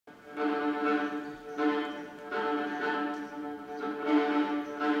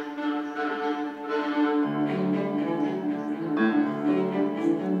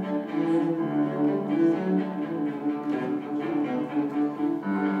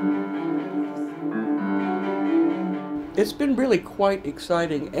It's been really quite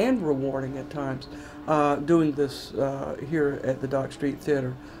exciting and rewarding at times doing this here at the Dock Street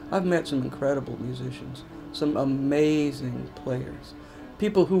Theater. I've met some incredible musicians, some amazing players,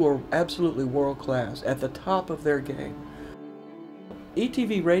 people who are absolutely world class, at the top of their game.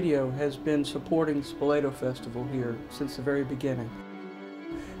 ETV Radio has been supporting Spoleto Festival here since the very beginning.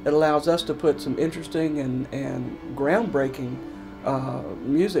 It allows us to put some interesting and groundbreaking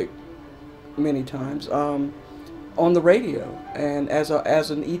music many times on the radio and as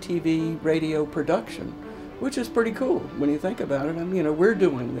an ETV radio production, which is pretty cool when you think about it. I mean, we're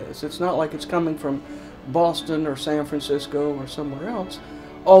doing this. It's not like it's coming from Boston or San Francisco or somewhere else,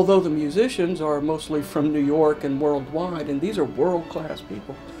 although the musicians are mostly from New York and worldwide, and these are world-class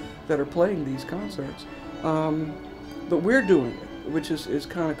people that are playing these concerts. But we're doing it, which is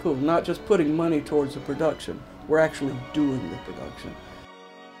kind of cool. Not just putting money towards the production, we're actually doing the production.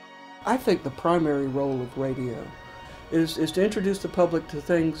 I think the primary role of radio is to introduce the public to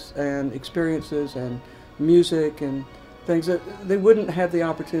things and experiences and music and things that they wouldn't have the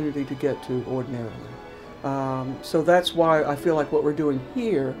opportunity to get to ordinarily. So that's why I feel like what we're doing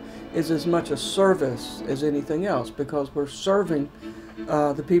here is as much a service as anything else, because we're serving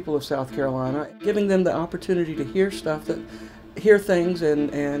the people of South Carolina, giving them the opportunity to hear things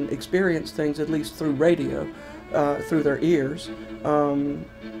and experience things, at least through radio, through their ears,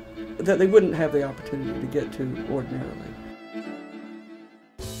 that they wouldn't have the opportunity to get to ordinarily.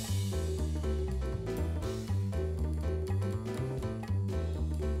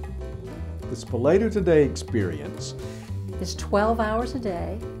 The Spoleto Today experience is 12 hours a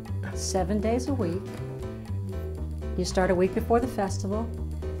day, 7 days a week. You start a week before the festival,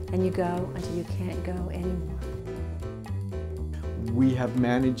 and you go until you can't go anymore. We have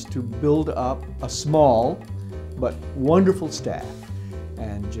managed to build up a small but wonderful staff.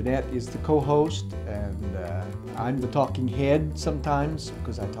 And Jeanette is the co-host, and I'm the talking head sometimes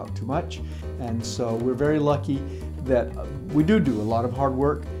because I talk too much. And so we're very lucky that we do a lot of hard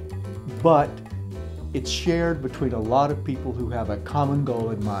work, but it's shared between a lot of people who have a common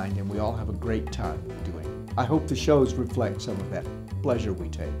goal in mind, and we all have a great time doing it. I hope the shows reflect some of that pleasure we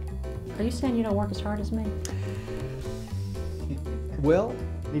take. Are you saying you don't work as hard as me? Well,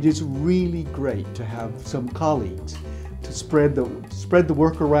 it is really great to have some colleagues to spread the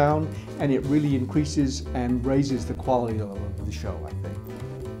work around, and it really increases and raises the quality of the show, I think.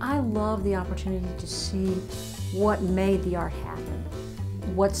 I love the opportunity to see what made the art happen,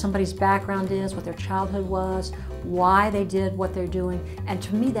 what somebody's background is, what their childhood was, why they did what they're doing, and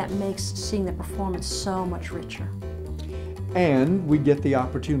to me that makes seeing the performance so much richer. And we get the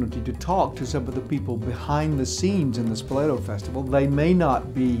opportunity to talk to some of the people behind the scenes in the Spoleto Festival. They may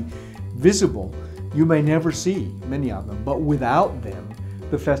not be visible. You may never see many of them, but without them,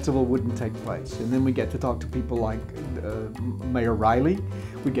 the festival wouldn't take place. And then we get to talk to people like Mayor Riley.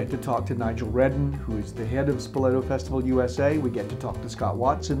 We get to talk to Nigel Redden, who is the head of Spoleto Festival USA. We get to talk to Scott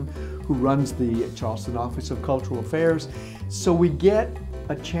Watson, who runs the Charleston Office of Cultural Affairs. So we get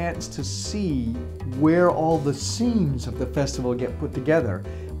a chance to see where all the seams of the festival get put together.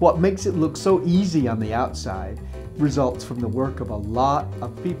 What makes it look so easy on the outside results from the work of a lot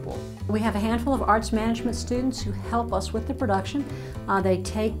of people. We have a handful of arts management students who help us with the production. They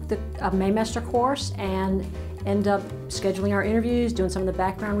take the Maymester course and end up scheduling our interviews, doing some of the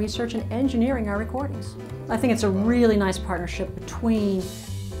background research, and engineering our recordings. I think it's a really nice partnership between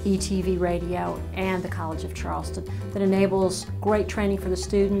ETV Radio and the College of Charleston that enables great training for the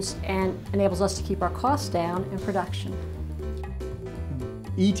students and enables us to keep our costs down in production.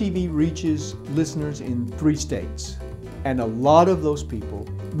 ETV reaches listeners in 3 states, and a lot of those people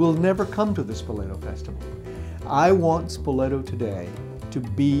will never come to the Spoleto Festival. I want Spoleto Today to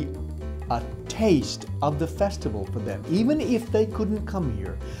be a taste of the festival for them. Even if they couldn't come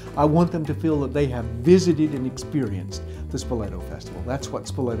here, I want them to feel that they have visited and experienced the Spoleto Festival. That's what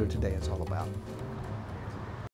Spoleto Today is all about.